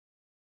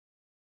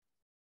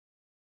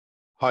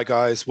Hi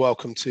guys,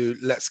 welcome to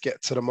Let's Get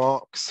to the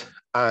Marks.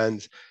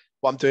 And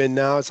what I'm doing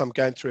now is I'm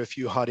going through a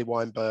few Hardy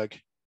Weinberg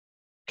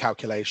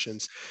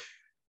calculations.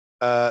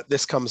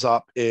 This comes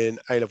up in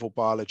A-level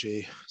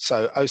biology,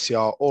 so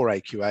OCR or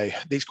AQA.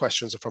 These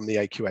questions are from the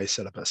AQA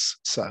syllabus,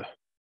 so I'm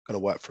going to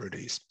work through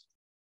these.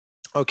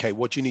 Okay,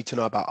 what do you need to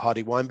know about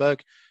Hardy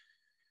Weinberg?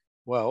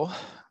 Well,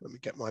 let me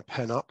get my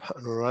pen up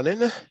and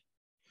running.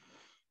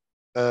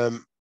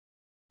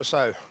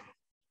 So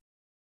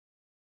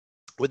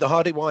with the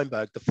Hardy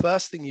Weinberg, the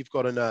first thing you've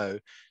got to know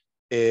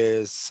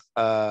is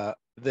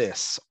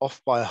this.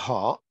 Off by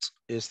heart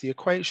is the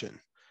equation.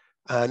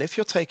 And if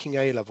you're taking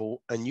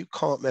A-level and you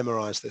can't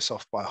memorize this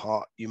off by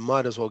heart, you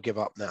might as well give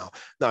up now.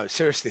 No,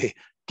 seriously,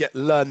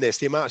 learn this.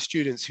 The amount of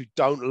students who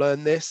don't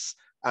learn this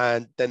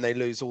and then they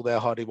lose all their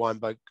Hardy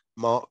Weinberg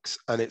marks,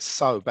 and it's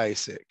so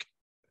basic.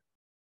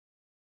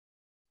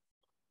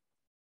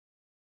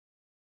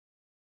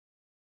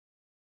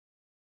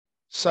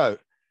 So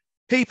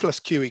P plus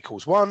Q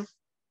equals 1.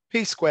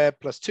 P squared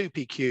plus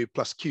 2PQ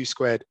plus Q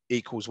squared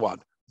equals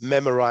 1.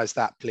 Memorize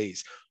that,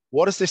 please.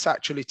 What does this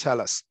actually tell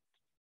us?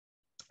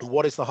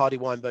 What is the Hardy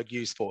Weinberg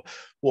used for?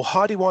 Well,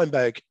 Hardy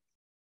Weinberg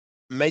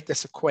made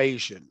this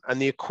equation, and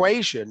the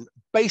equation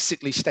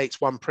basically states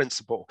one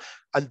principle,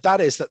 and that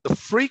is that the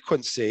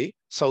frequency,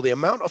 so the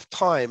amount of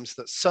times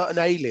that certain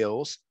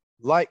alleles,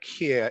 like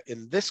here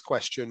in this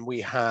question,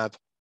 we have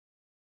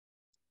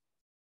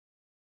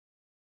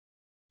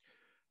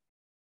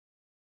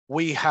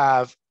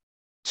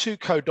two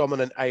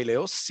codominant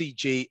alleles,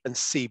 CG and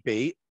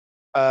CB,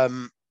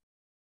 and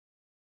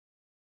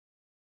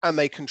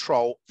they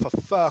control for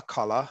fur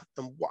color.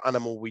 And what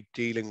animal are we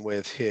dealing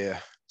with here?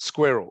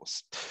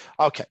 Squirrels.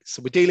 Okay,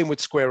 so we're dealing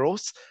with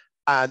squirrels,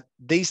 and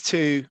these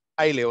two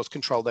alleles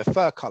control their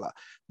fur color.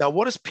 Now,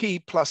 what is P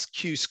plus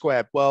Q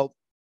squared? Well,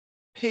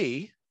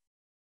 P,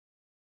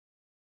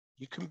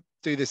 you can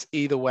do this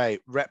either way,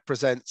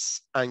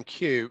 represents, and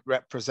Q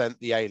represent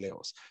the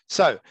alleles.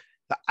 So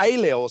the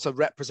alleles are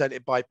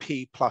represented by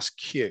P plus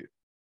Q.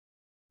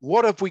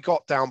 What have we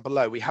got down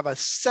below? We have a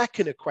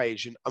second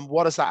equation, and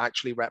what does that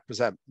actually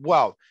represent?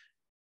 Well,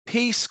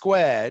 P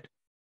squared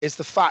is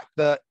the fact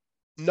that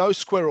no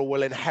squirrel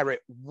will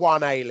inherit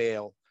one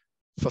allele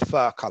for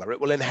fur color.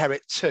 It will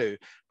inherit two.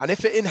 And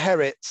if it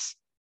inherits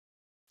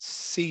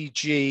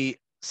CG,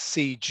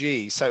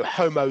 so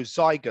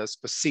homozygous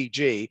for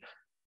CG,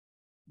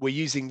 we're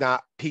using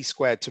that P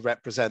squared to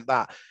represent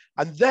that.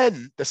 And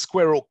then the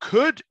squirrel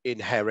could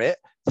inherit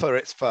for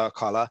its fur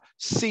color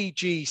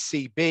CG,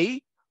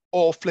 CB,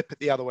 or flip it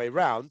the other way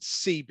around,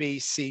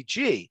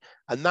 CBCG,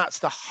 and that's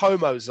the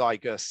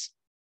homozygous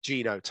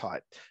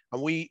genotype.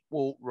 And we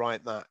will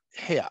write that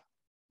here.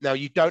 Now,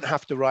 you don't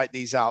have to write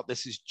these out.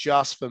 This is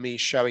just for me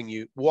showing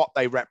you what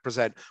they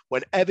represent.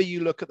 Whenever you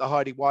look at the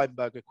Hardy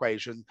Weinberg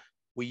equation,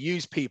 we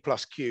use P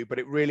plus Q, but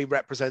it really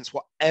represents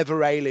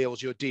whatever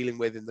alleles you're dealing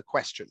with in the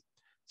question.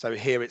 So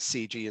here it's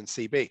CG and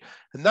CB.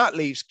 And that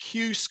leaves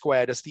Q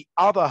squared as the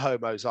other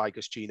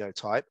homozygous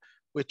genotype,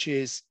 which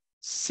is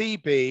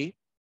CB,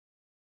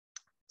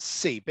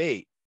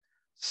 CB.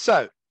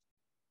 So,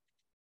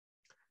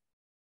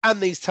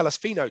 and these tell us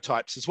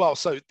phenotypes as well.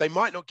 So they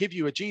might not give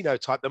you a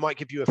genotype, they might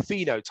give you a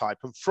phenotype.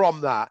 And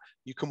from that,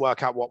 you can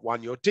work out what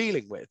one you're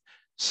dealing with.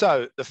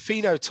 So the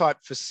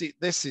phenotype for C,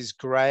 this is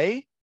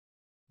gray,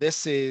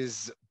 this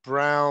is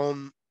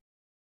brown,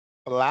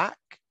 black,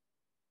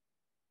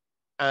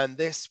 and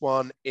this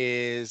one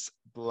is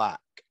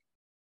black.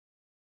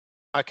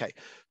 Okay,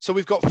 so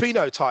we've got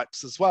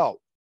phenotypes as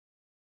well.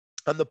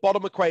 And the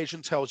bottom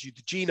equation tells you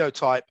the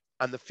genotype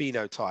and the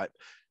phenotype.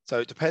 So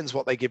it depends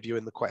what they give you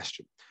in the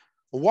question.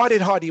 Well, why did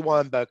Hardy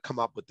Weinberg come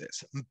up with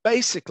this? And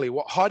basically,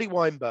 what Hardy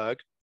Weinberg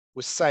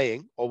was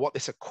saying, or what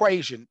this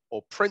equation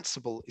or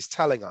principle is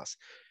telling us,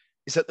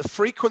 is that the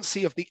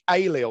frequency of the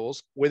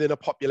alleles within a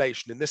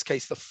population, in this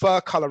case, the fur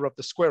color of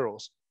the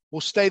squirrels, will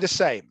stay the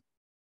same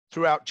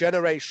throughout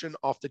generation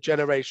after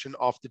generation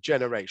after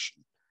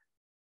generation.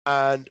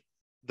 And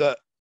the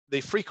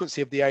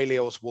frequency of the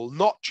alleles will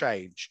not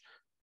change.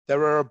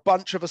 There are a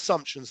bunch of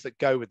assumptions that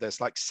go with this,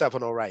 like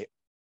 7 or 8.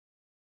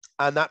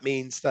 And that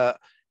means that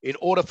in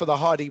order for the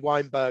Hardy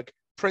Weinberg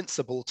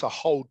principle to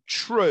hold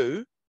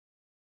true,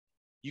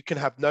 you can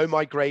have no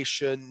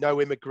migration,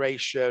 no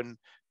immigration.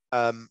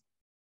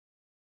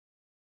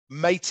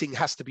 Mating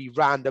has to be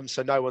random,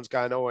 so no one's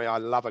going, oh, I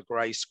love a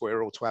gray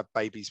squirrel to have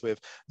babies with.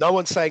 No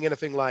one's saying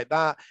anything like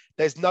that.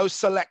 There's no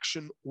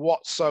selection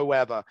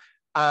whatsoever.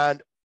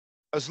 And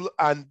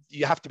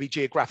you have to be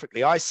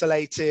geographically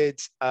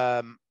isolated,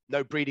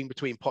 no breeding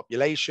between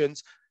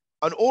populations.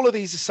 And all of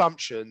these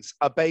assumptions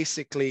are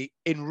basically,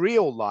 in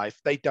real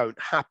life, they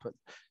don't happen.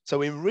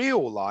 So in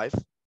real life,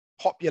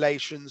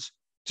 populations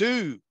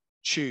do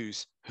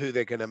choose who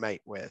they're going to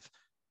mate with.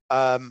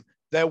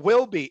 There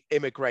will be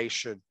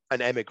immigration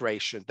and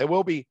emigration. There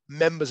will be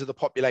members of the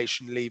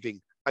population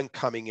leaving and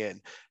coming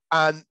in.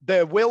 And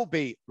there will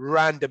be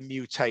random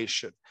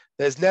mutation.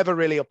 There's never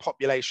really a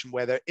population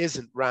where there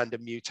isn't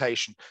random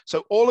mutation.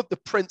 So all of the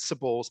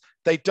principles,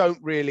 they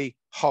don't really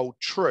hold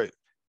true.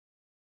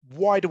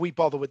 why do we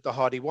bother with the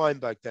Hardy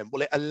Weinberg then?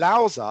 Well, it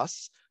allows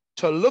us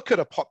to look at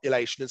a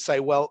population and say,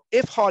 well,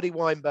 if Hardy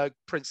Weinberg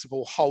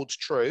principle holds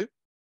true,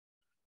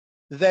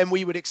 then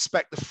we would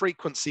expect the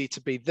frequency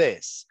to be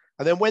this.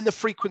 And then when the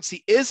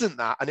frequency isn't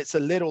that and it's a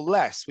little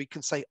less, we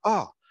can say,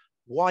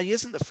 why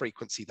isn't the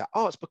frequency that?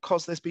 It's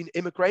because there's been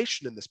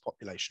immigration in this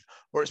population,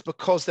 or it's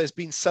because there's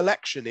been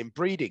selection in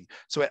breeding.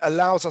 So it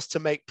allows us to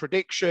make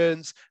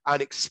predictions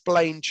and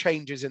explain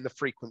changes in the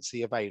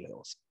frequency of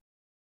alleles.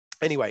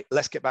 Anyway,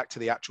 let's get back to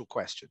the actual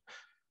question.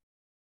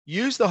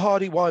 Use the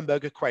Hardy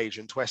Weinberg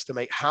equation to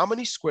estimate how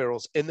many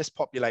squirrels in this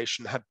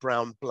population had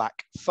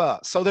brown-black fur.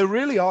 So they're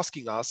really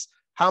asking us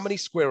how many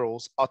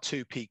squirrels are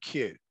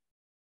 2pq,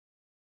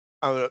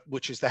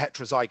 which is the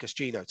heterozygous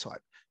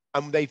genotype.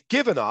 And they've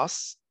given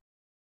us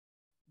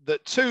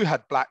that 2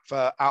 had black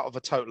fur out of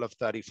a total of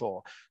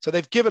 34. So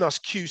they've given us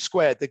Q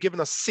squared. They've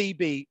given us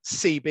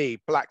CB,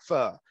 black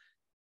fur.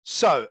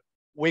 So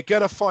we're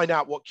going to find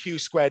out what Q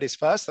squared is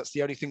first. That's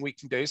the only thing we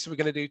can do. So we're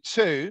going to do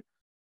 2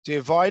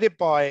 divided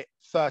by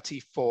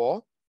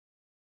 34.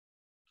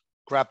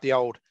 Grab the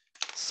old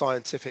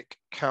scientific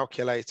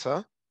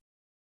calculator.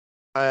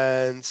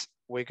 And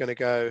we're going to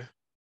go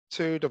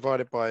 2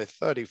 divided by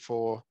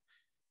 34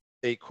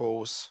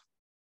 equals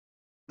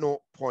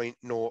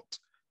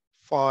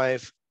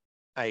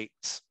 0.0588.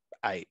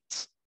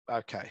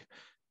 Okay.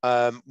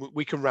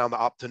 We can round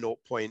that up to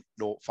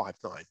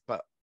 0.059,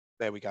 but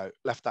there we go.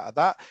 Left that at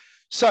that.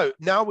 So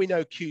now we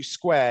know Q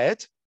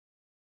squared.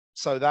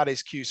 So that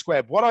is Q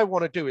squared. What I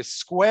want to do is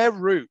square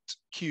root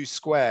Q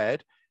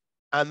squared,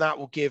 and that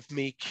will give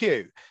me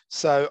Q.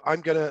 So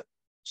I'm going to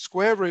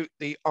square root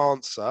the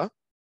answer,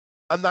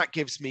 and that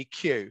gives me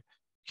Q.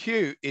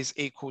 Q is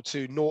equal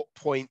to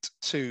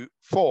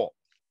 0.24.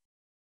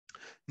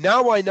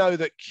 Now I know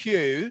that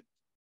Q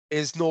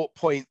is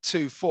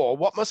 0.24.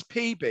 What must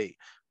P be?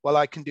 Well,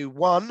 I can do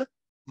 1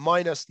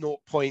 minus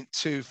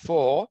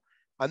 0.24,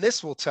 and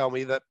this will tell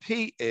me that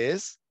P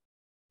is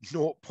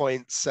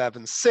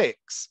 0.76.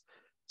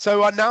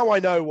 So now I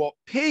know what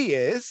P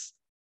is,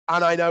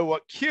 and I know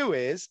what Q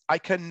is. I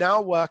can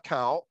now work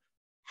out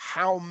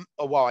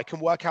I can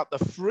work out the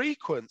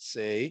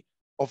frequency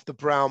of the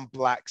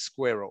brown-black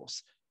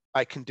squirrels.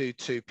 I can do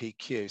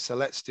 2pq. So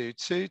let's do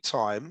 2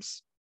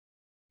 times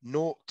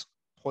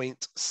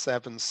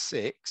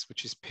 0.76,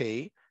 which is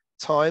P,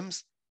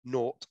 times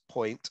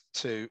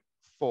 0.24.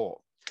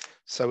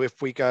 So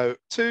if we go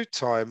 2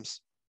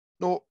 times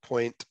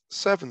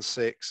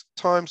 0.76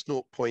 times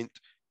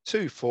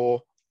 0.24,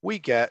 we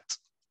get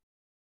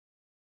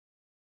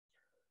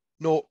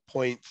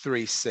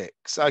 0.36.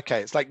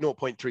 Okay, it's like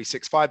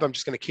 0.365. I'm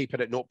just going to keep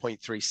it at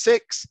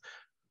 0.36.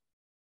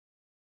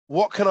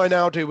 What can I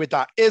now do with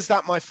that? Is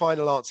that my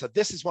final answer?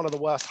 This is one of the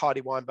worst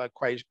Hardy Weinberg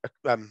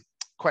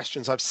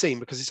questions I've seen,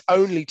 because it's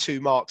only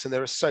 2 marks and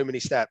there are so many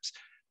steps.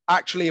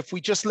 Actually, if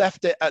we just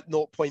left it at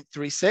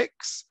 0.36,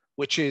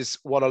 which is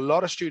what a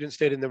lot of students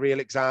did in the real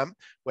exam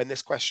when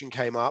this question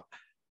came up,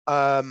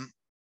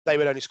 they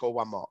would only score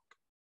 1 mark.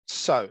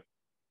 So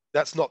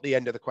that's not the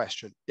end of the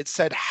question. It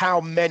said how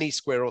many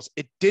squirrels.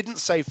 It didn't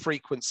say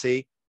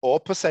frequency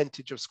or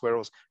percentage of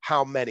squirrels,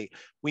 how many.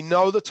 We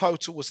know the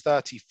total was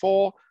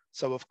 34.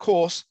 So of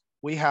course,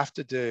 we have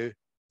to do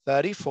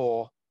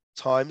 34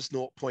 times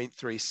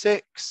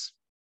 0.36.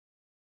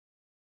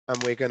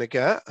 And we're going to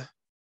get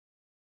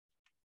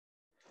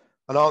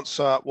an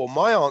answer. Well,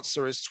 my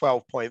answer is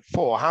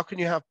 12.4. How can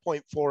you have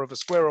 0.4 of a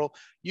squirrel?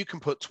 You can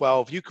put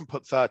 12, you can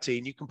put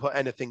 13, you can put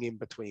anything in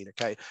between,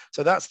 okay?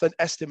 So that's the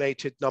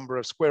estimated number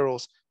of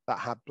squirrels that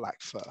have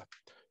black fur.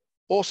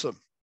 Awesome.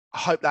 I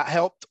hope that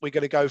helped. We're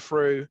going to go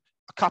through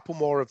a couple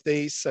more of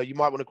these. So you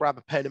might want to grab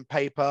a pen and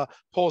paper,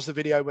 pause the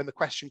video when the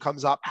question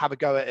comes up, have a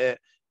go at it,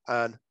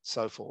 and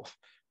so forth.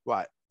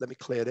 Right, let me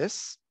clear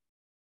this.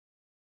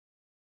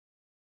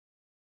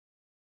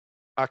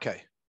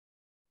 Okay.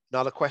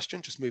 Another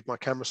question, just move my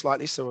camera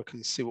slightly so I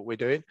can see what we're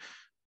doing.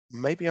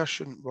 Maybe I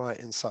shouldn't write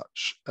in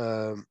such,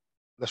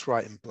 let's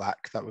write in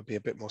black. That would be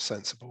a bit more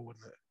sensible,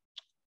 wouldn't it?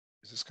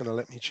 Is this going to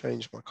let me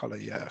change my color?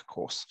 Yeah, of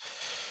course.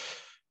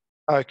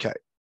 Okay.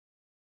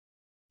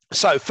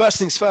 So first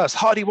things first,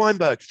 Hardy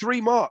Weinberg,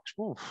 3 marks.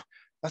 Ooh,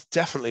 that's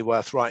definitely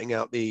worth writing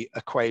out the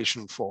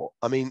equation for.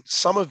 I mean,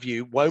 some of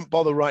you won't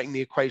bother writing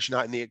the equation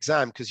out in the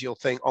exam because you'll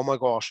think, oh my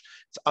gosh,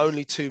 it's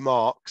only 2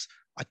 marks.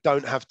 I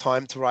don't have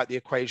time to write the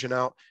equation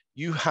out.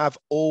 You have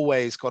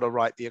always got to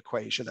write the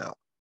equation out.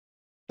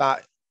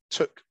 That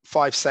took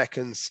 5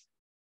 seconds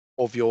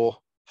of your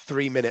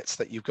 3 minutes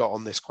that you've got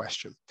on this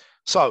question.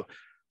 So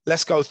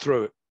let's go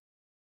through it.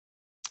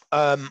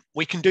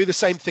 We can do the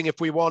same thing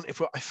if we want.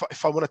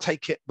 If I want to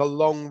take it the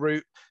long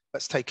route,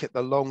 let's take it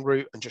the long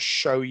route and just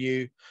show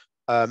you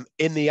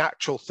in the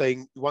actual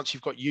thing. Once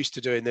you've got used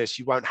to doing this,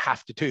 you won't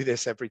have to do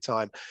this every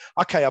time.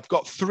 Okay, I've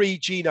got 3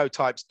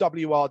 genotypes,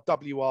 WR,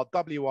 WR,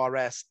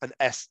 WRS, and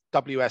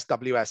WS,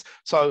 WS.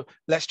 So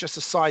let's just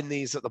assign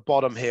these at the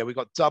bottom here. We've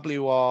got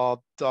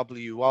WR,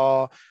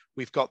 WR.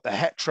 We've got the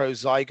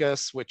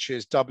heterozygous, which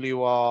is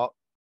WR,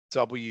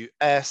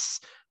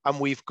 WS. And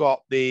we've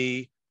got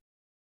the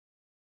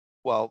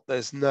well,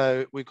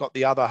 we've got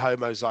the other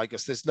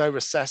homozygous. There's no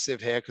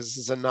recessive here because this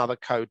is another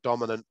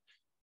codominant.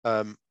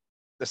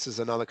 This is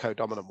another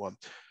codominant one.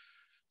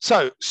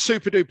 So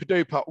super duper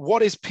duper.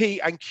 What is P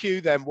and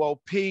Q then?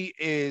 Well, P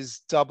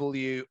is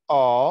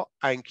WR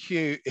and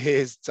Q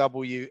is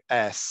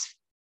WS.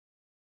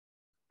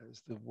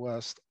 It's the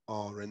worst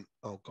R in,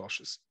 oh gosh,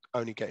 it's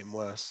only getting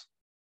worse.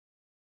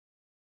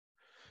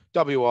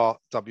 WR,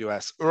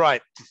 WS.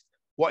 Right.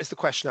 What is the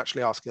question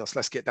actually asking us?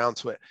 Let's get down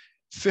to it.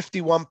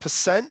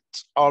 51%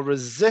 are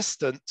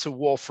resistant to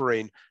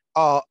warfarin.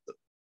 Are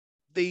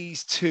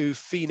these two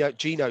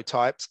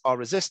genotypes are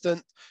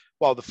resistant?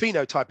 Well, the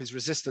phenotype is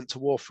resistant to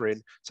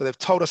warfarin. So they've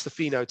told us the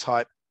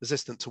phenotype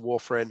resistant to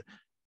warfarin.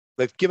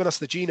 They've given us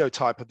the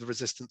genotype of the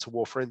resistant to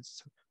warfarin.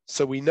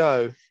 So we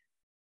know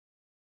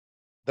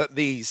that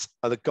these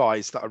are the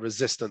guys that are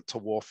resistant to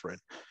warfarin.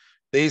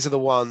 These are the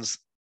ones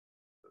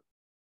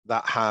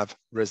that have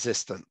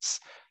resistance.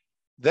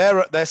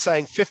 They're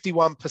saying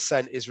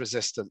 51% is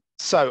resistant.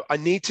 So I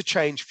need to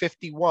change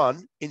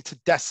 51 into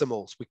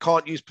decimals. We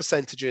can't use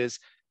percentages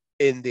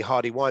in the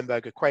Hardy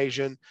Weinberg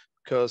equation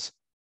because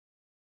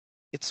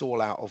it's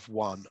all out of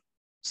 1.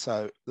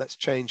 So let's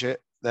change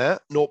it there.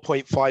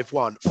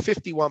 0.51.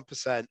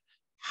 51%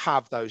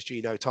 have those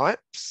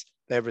genotypes.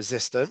 They're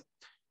resistant.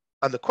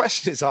 And the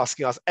question is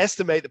asking us,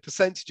 estimate the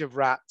percentage of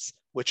rats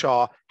which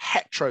are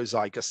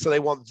heterozygous. So they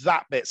want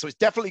that bit. So it's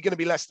definitely going to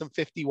be less than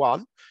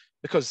 51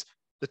 because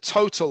the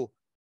total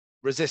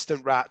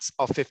resistant rats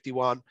are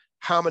 51.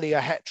 How many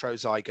are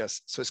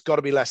heterozygous? So it's got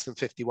to be less than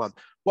 51.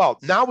 Well,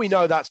 now we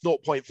know that's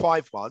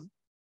 0.51.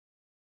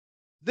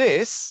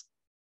 This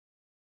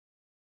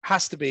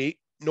has to be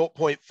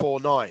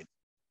 0.49.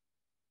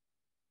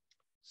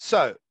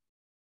 So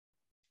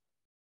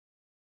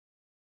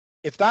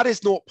if that is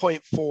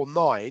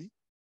 0.49,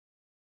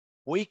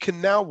 we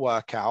can now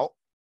work out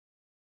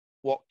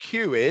what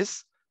Q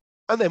is,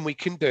 and then we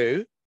can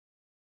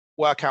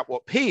work out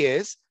what P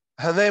is,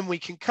 and then we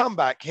can come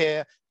back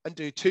here and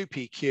do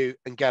 2PQ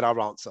and get our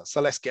answer. So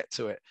let's get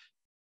to it.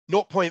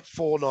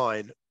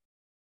 0.49.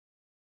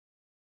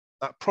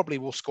 That probably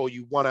will score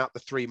you 1 out of the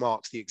 3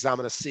 marks, the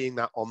examiner seeing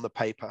that on the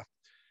paper.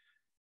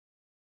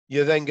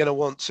 You're then going to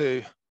want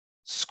to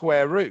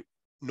square root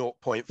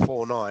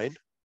 0.49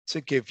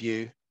 to give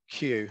you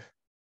Q.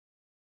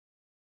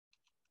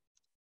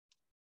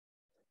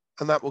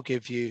 And that will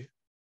give you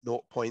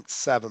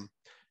 0.7.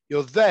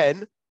 You're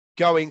then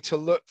going to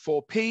look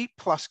for P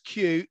plus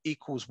Q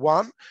equals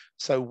 1.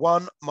 So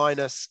 1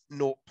 minus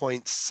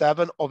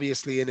 0.7.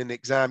 Obviously, in an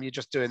exam, you're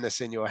just doing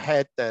this in your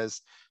head.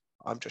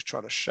 I'm just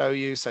trying to show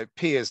you. So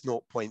P is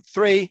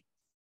 0.3.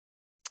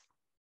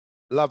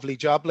 Lovely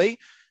jubbly.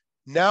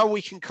 Now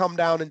we can come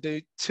down and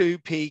do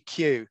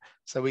 2PQ.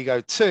 So we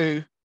go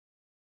 2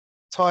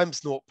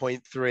 times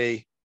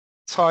 0.3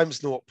 times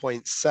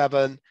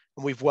 0.7, and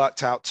we've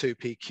worked out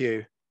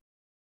 2PQ.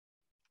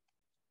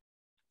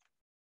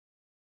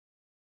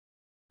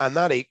 And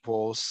that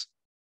equals,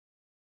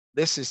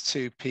 this is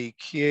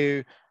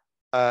 2PQ,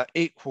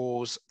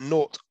 equals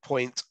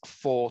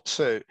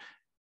 0.42.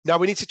 Now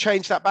we need to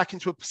change that back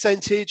into a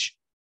percentage,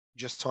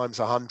 just times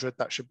 100,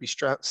 that should be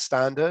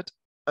standard.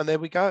 And there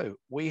we go.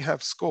 We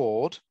have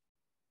scored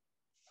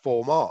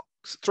 4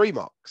 marks, 3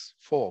 marks,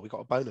 4. We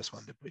got a bonus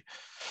one, did we?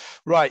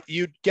 Right,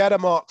 you'd get a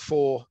mark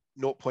for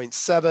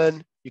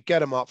 0.7, you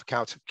get a mark for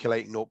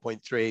calculating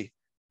 0.3,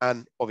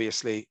 and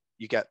obviously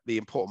you get the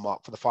important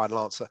mark for the final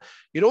answer.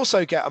 You'd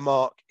also get a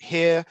mark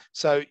here,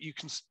 so you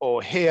can,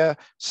 or here,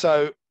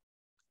 so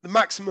the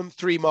maximum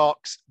 3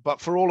 marks, but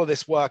for all of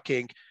this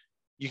working,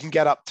 you can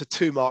get up to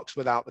 2 marks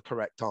without the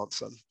correct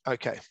answer.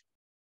 Okay.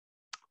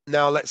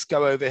 Now let's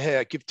go over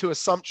here. Give 2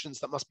 assumptions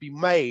that must be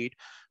made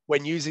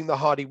when using the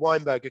Hardy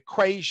Weinberg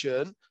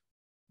equation.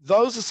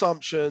 Those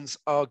assumptions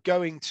are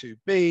going to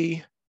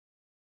be,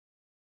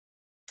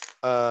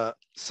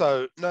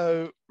 so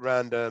no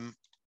random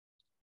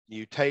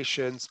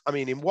mutations. I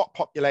mean, in what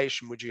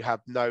population would you have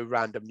no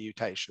random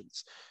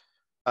mutations?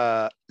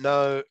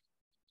 No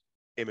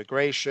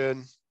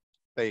immigration.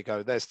 There you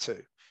go, there's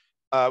 2.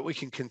 We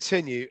can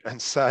continue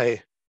and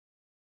say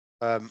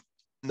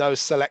no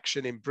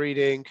selection in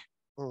breeding.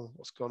 Oh,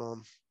 what's gone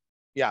on?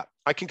 Yeah,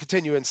 I can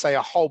continue and say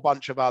a whole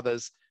bunch of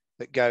others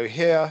that go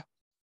here.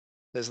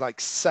 There's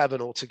like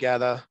 7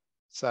 altogether.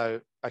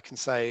 So I can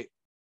say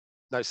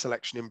no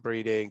selection in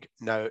breeding,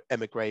 no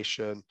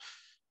emigration,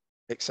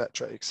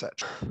 etc.,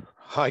 etc.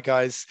 Hi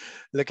guys,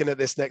 looking at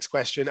this next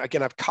question.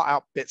 Again, I've cut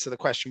out bits of the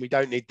question we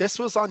don't need. This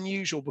was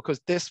unusual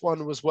because this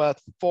one was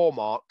worth 4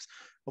 marks.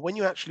 But when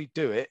you actually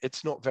do it,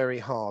 it's not very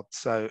hard.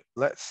 So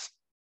let's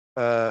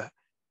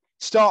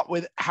start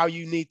with how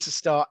you need to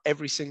start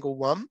every single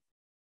one.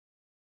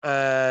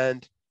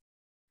 And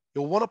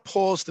you'll want to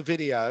pause the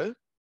video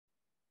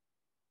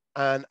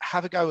and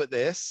have a go at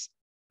this,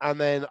 and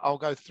then I'll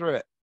go through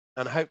it.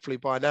 And hopefully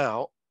by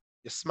now,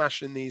 you're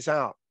smashing these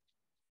out.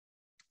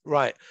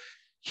 Right.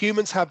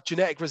 Humans have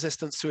genetic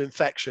resistance to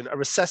infection. A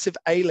recessive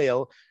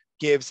allele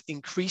gives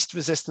increased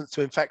resistance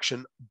to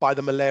infection by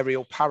the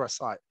malarial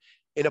parasite.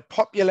 In a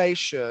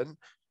population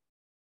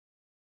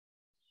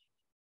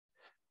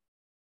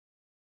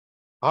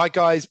Hi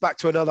guys, back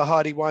to another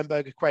Hardy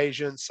Weinberg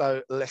equation.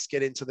 So let's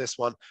get into this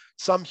one.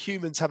 Some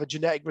humans have a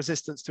genetic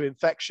resistance to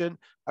infection.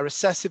 A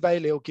recessive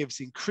allele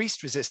gives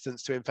increased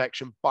resistance to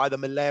infection by the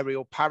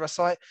malarial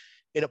parasite.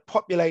 In a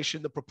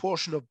population, the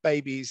proportion of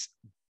babies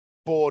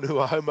born who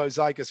are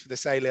homozygous for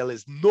this allele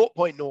is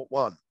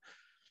 0.01.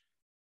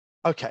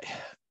 Okay,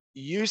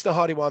 use the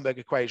Hardy Weinberg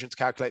equation to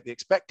calculate the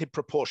expected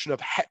proportion of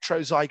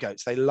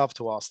heterozygotes. They love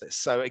to ask this.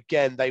 So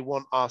again, they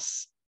want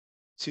us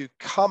to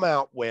come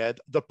out with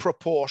the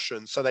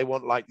proportion. So they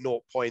want like 0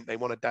 point, they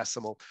want a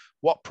decimal.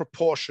 What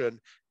proportion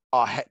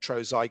are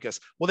heterozygous?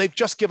 Well, they've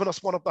just given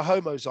us one of the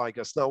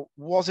homozygous. Now,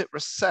 was it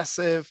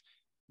recessive?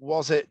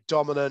 Was it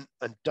dominant?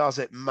 And does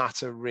it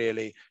matter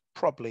really?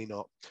 Probably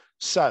not.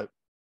 So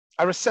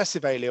a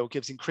recessive allele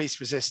gives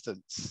increased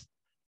resistance.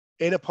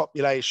 In a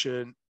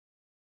population,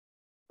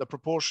 the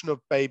proportion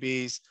of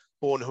babies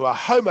born who are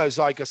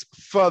homozygous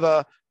for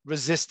the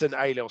resistant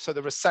allele, so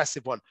the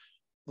recessive one,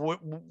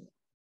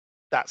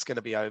 that's going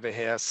to be over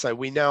here. So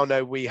we now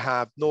know we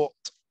have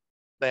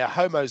their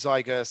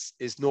homozygous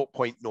is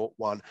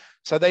 0.01.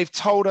 So they've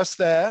told us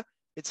there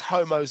it's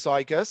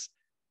homozygous.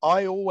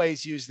 I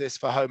always use this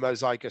for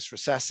homozygous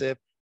recessive.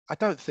 I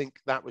don't think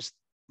that was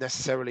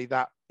necessarily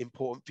that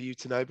important for you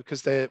to know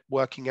because they're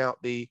working out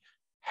the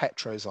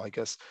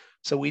heterozygous.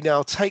 So we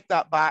now take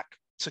that back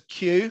to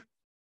Q.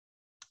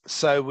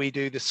 So we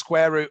do the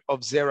square root of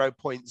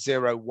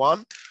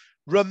 0.01.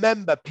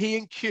 Remember, P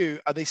and Q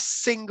are the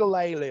single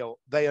allele.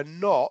 They are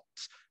not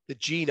the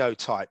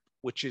genotype,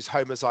 which is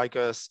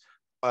homozygous,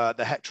 the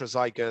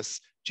heterozygous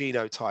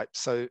genotype.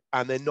 So,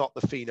 and they're not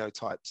the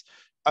phenotypes.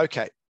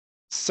 Okay,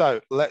 so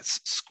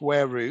let's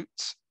square root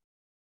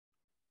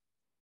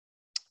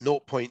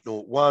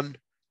 0.01,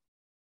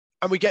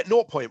 and we get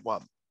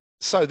 0.1.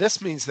 So this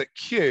means that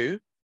Q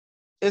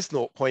is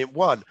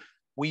 0.1.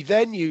 We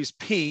then use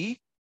P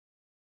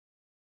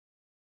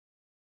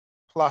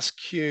plus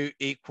Q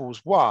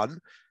equals 1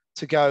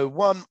 to go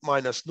 1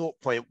 minus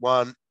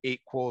 0.1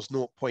 equals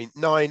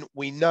 0.9.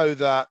 We know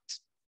that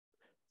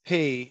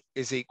P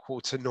is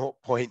equal to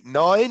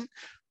 0.9.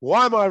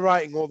 Why am I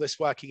writing all this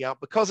working out?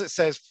 Because it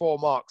says 4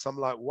 marks. I'm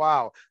like,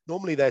 wow,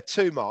 normally they're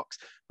 2 marks,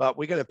 but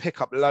we're going to pick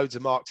up loads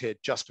of marks here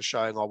just for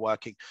showing our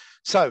working.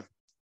 So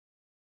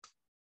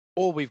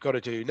all we've got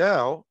to do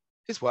now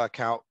is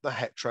work out the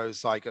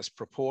heterozygous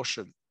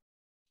proportion.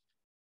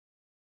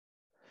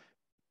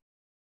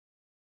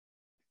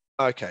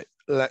 Okay,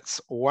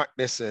 let's whack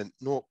this in.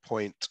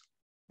 0.1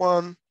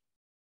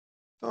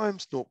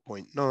 times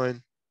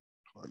 0.9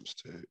 times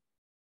 2.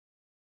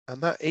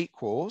 And that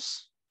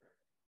equals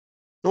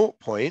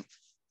 0.18.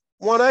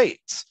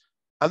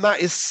 And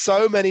that is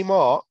so many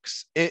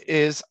marks. It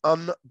is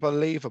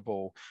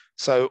unbelievable.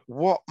 So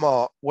what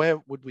mark, where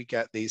would we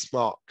get these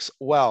marks?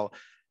 Well,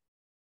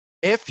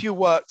 if you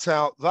worked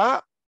out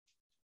that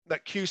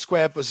Q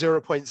squared was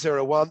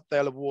 0.01,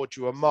 they'll award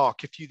you a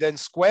mark. If you then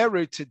square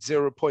rooted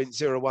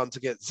 0.01 to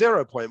get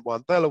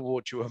 0.1, they'll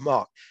award you a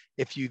mark.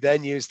 If you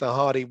then use the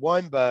Hardy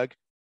Weinberg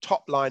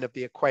top line of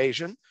the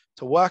equation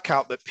to work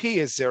out that P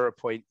is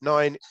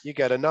 0.9, you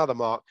get another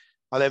mark.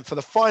 And then for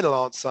the final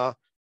answer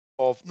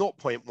of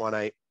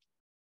 0.18,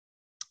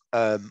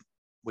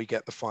 we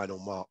get the final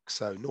mark.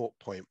 So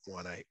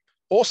 0.18.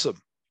 Awesome.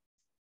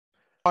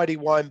 Hardy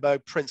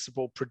Weinberg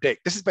principle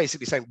predict. This is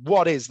basically saying,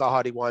 what is the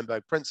Hardy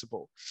Weinberg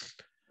principle?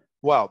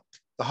 Well,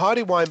 the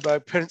Hardy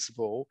Weinberg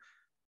principle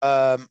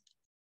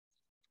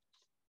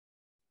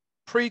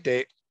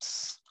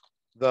predicts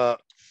the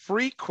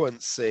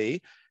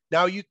frequency.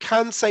 Now you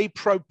can say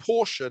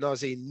proportion,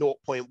 as in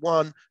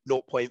 0.1,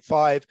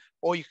 0.5,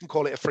 or you can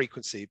call it a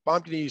frequency, but I'm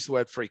going to use the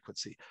word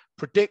frequency.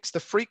 Predicts the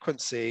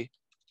frequency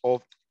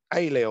of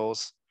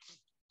alleles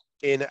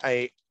in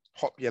a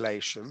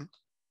population.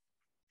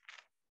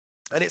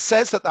 And it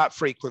says that that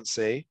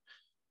frequency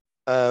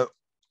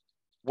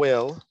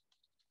will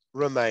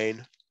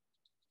remain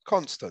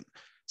constant.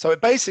 So it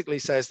basically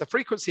says the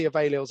frequency of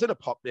alleles in a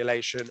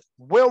population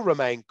will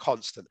remain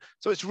constant.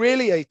 So it's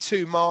really a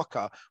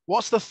 2-marker.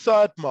 What's the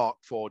third mark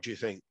for, do you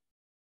think?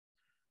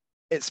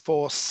 It's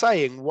for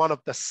saying one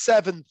of the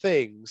 7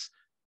 things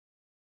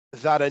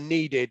that are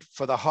needed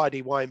for the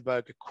Hardy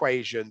Weinberg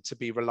equation to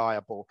be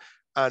reliable.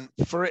 And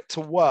for it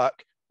to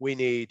work, we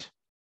need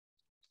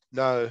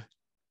no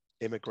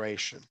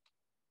immigration,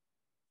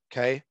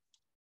 okay?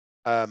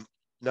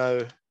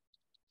 No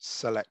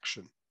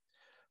selection.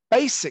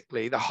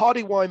 Basically, the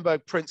Hardy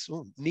Weinberg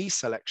principle, knee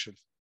selection.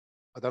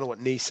 I don't know what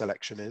knee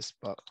selection is,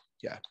 but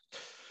yeah.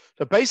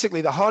 So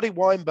basically, the Hardy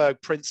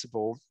Weinberg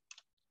principle,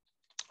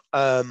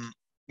 you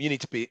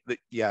need to be,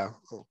 yeah,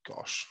 oh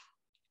gosh.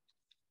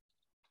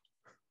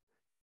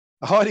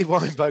 The Hardy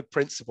Weinberg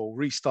principle,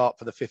 restart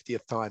for the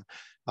 50th time.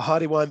 The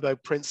Hardy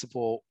Weinberg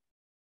principle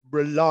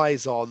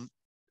relies on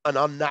an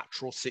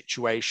unnatural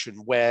situation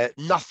where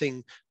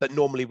nothing that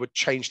normally would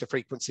change the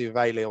frequency of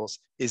alleles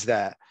is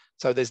there.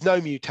 So there's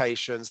no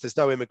mutations, there's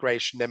no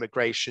immigration,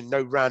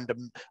 no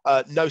random,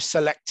 no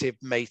selective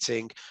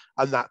mating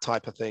and that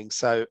type of thing.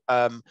 So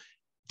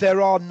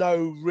there are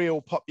no real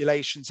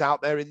populations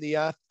out there in the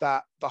earth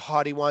that the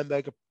Hardy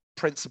Weinberg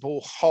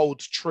principle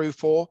holds true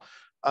for.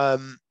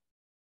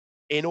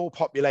 In all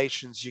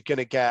populations, you're going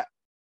to get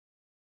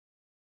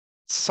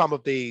some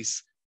of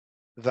these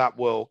that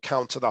will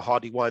counter the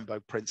Hardy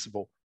Weinberg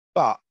principle,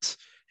 but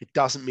it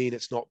doesn't mean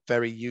it's not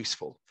very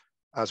useful,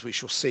 as we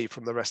shall see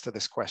from the rest of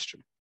this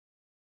question.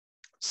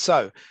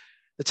 So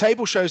the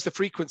table shows the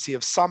frequency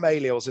of some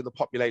alleles in the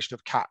population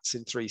of cats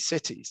in 3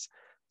 cities.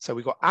 So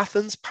we've got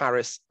Athens,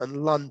 Paris,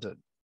 and London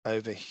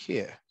over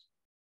here.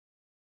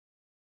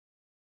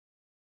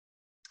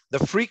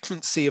 The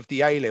frequency of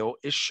the allele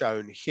is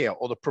shown here,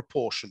 or the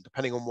proportion,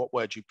 depending on what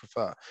word you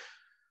prefer.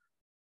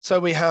 So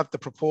we have the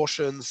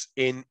proportions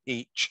in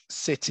each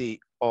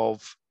city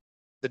of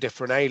the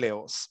different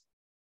alleles.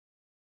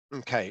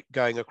 Okay,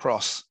 going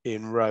across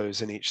in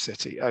rows in each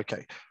city.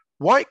 Okay,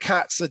 white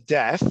cats are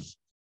deaf,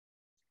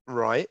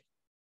 right?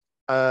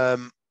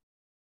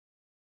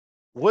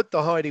 Would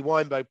the Hardy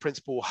Weinberg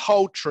principle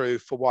hold true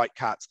for white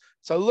cats?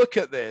 So look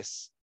at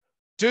this.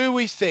 Do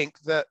we think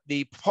that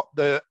the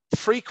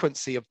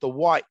frequency of the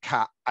white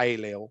cat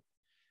allele,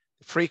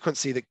 the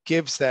frequency that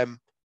gives them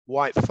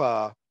white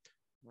fur,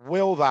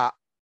 will that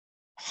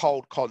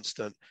hold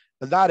constant?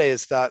 And that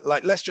is that,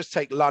 like, let's just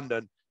take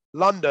London.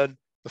 London,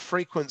 the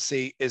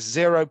frequency is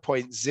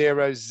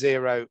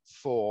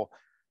 0.004.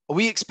 Are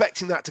we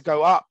expecting that to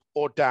go up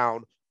or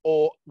down?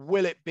 Or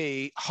will it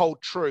be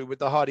hold true with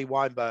the Hardy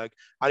Weinberg?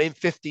 And in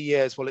 50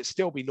 years, will it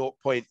still be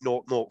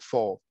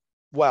 0.004?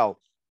 Well,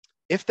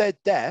 if they're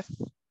deaf,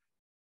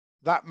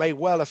 that may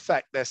well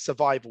affect their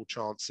survival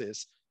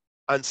chances.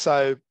 And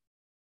so,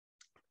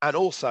 and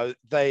also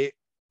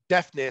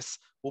deafness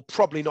will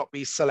probably not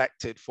be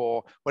selected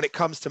for. When it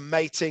comes to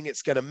mating,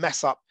 it's going to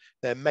mess up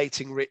their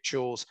mating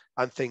rituals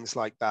and things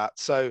like that.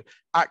 So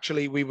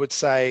actually we would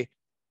say,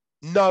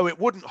 no, it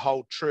wouldn't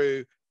hold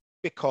true,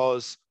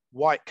 because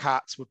white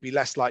cats would be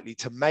less likely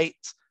to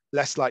mate,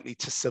 less likely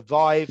to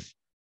survive,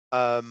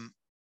 and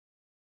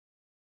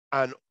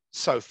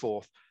so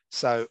forth.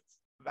 So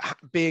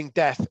being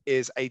deaf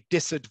is a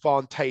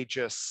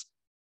disadvantageous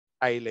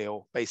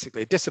allele,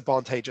 basically a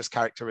disadvantageous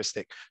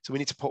characteristic. So we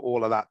need to put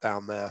all of that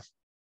down there.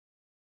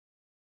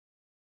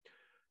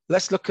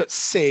 Let's look at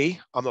C.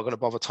 I'm not going to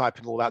bother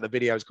typing all that. The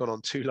video's gone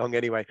on too long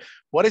anyway.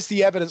 What is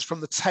the evidence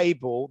from the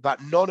table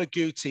that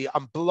non-agouti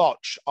and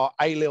blotch are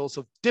alleles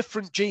of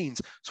different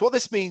genes? So what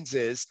this means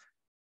is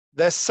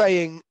they're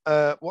saying,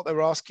 what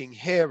they're asking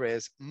here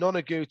is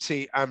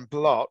non-agouti and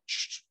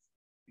blotched.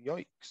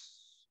 Yikes.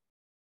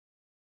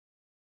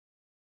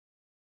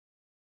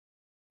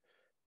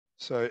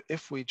 So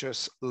if we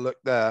just look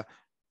there,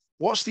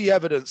 what's the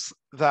evidence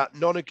that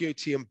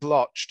non-agouti and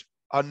blotched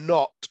are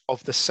not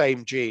of the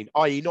same gene,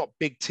 i.e. not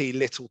big T,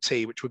 little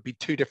t, which would be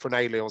 2 different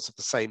alleles of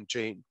the same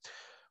gene?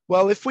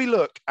 Well, if we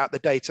look at the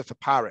data for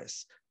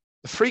Paris,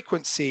 the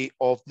frequency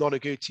of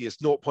non-agouti is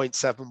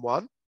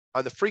 0.71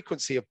 and the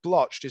frequency of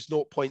blotched is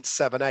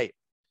 0.78.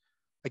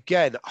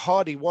 Again,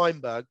 Hardy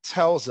Weinberg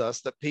tells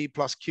us that P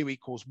plus Q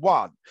equals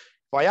 1.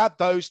 If I add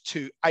those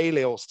 2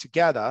 alleles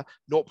together,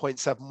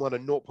 0.71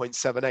 and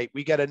 0.78,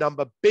 we get a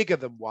number bigger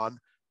than 1.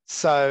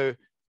 So,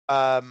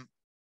 for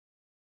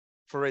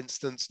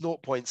instance,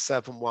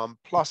 0.71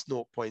 plus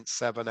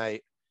 0.78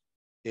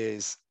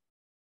 is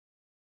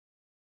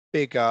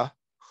bigger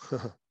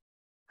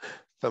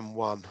than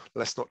 1.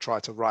 Let's not try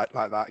to write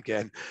like that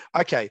again.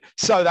 Okay,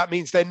 so that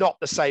means they're not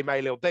the same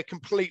allele. They're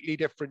completely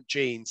different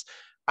genes.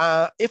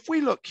 If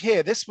we look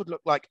here, this would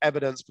look like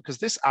evidence because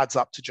this adds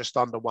up to just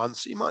under 1.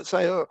 So you might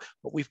say, oh,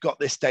 but we've got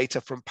this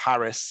data from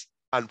Paris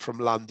and from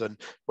London,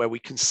 where we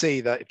can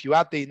see that if you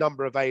add the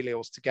number of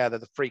alleles together,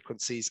 the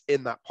frequencies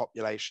in that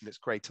population is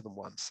greater than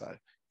 1. So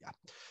yeah.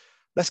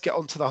 Let's get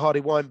on to the Hardy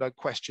Weinberg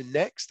question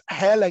next.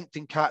 Hair length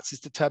in cats is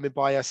determined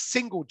by a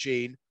single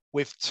gene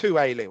with 2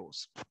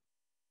 alleles.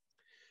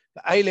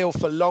 The allele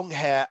for long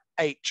hair,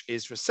 H,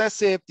 is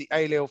recessive. The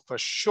allele for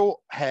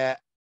short hair,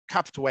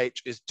 capital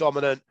H, is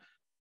dominant.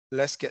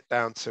 Let's get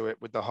down to it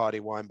with the Hardy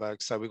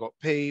Weinberg. So we've got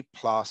P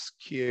plus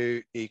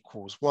Q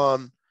equals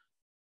 1.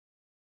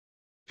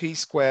 P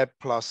squared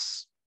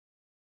plus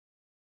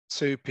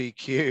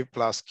 2PQ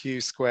plus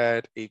Q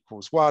squared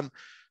equals 1.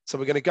 So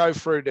we're going to go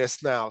through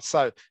this now.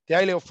 So the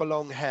allele for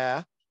long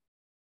hair,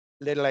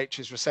 little h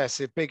is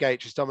recessive, big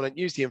H is dominant.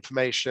 Use the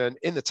information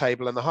in the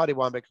table and the Hardy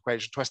Weinberg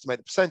equation to estimate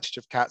the percentage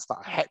of cats that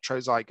are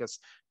heterozygous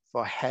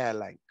for hair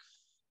length.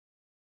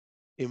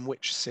 In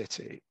which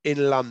city?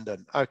 In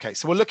London. Okay,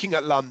 so we're looking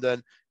at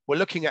London. We're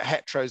looking at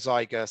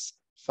heterozygous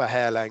for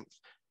hair length.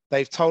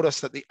 They've told us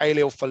that the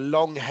allele for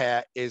long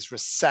hair is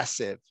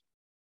recessive.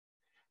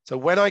 So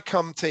when I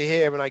come to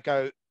here and I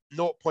go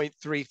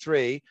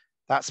 0.33,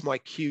 that's my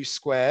Q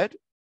squared,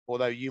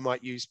 although you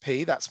might use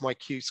P, that's my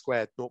Q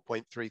squared,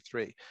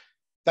 0.33.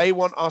 They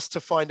want us to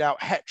find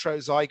out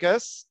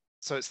heterozygous,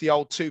 so it's the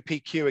old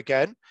 2PQ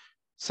again.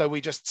 So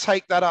we just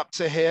take that up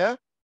to here,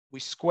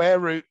 we square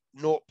root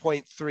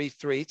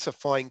 0.33 to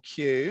find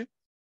Q.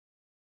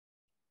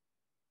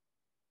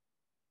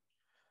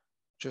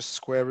 Just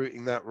square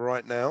rooting that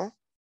right now.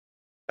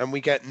 And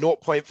we get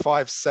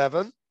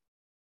 0.57.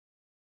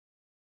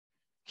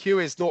 Q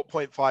is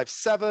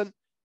 0.57.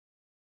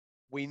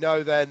 we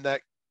know then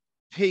that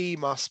P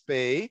must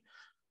be,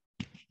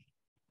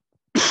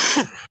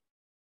 that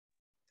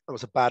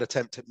was a bad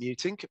attempt at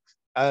muting.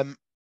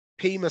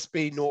 P must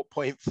be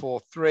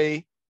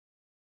 0.43.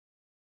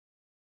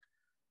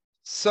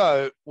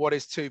 So what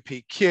is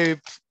 2p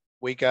cubed?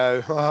 We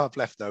go, oh, I've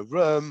left no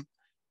room.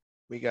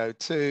 We go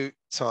 2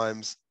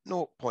 times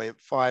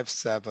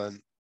 0.57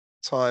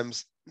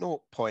 times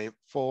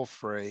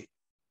 0.43.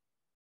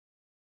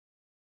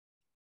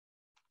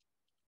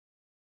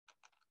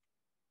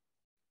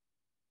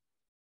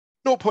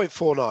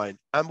 0.49.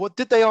 And what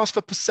did they ask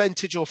for,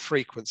 percentage or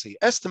frequency?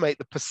 Estimate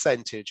the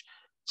percentage.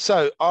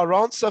 So our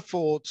answer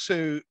for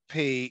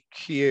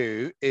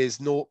 2pq is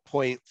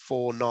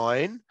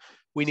 0.49.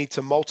 We need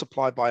to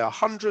multiply by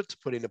 100 to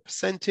put in a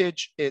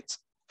percentage. It's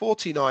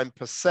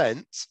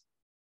 49%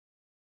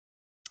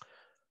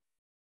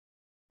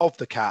 of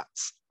the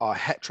cats are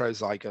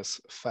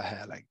heterozygous for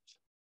hair length.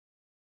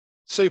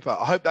 Super,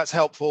 I hope that's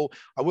helpful.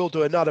 I will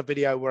do another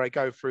video where I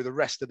go through the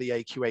rest of the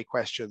AQA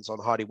questions on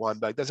Hardy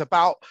Weinberg. There's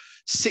about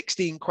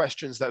 16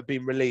 questions that have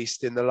been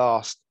released in the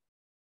last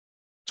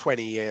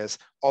 20 years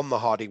on the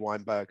Hardy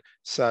Weinberg.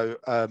 So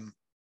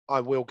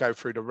I will go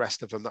through the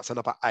rest of them. That's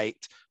another 8.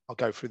 I'll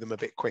go through them a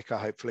bit quicker,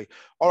 hopefully.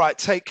 All right,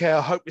 take care.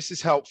 I hope this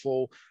is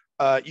helpful.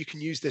 You can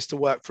use this to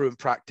work through and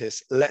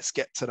practice. Let's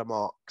get to the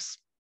marks.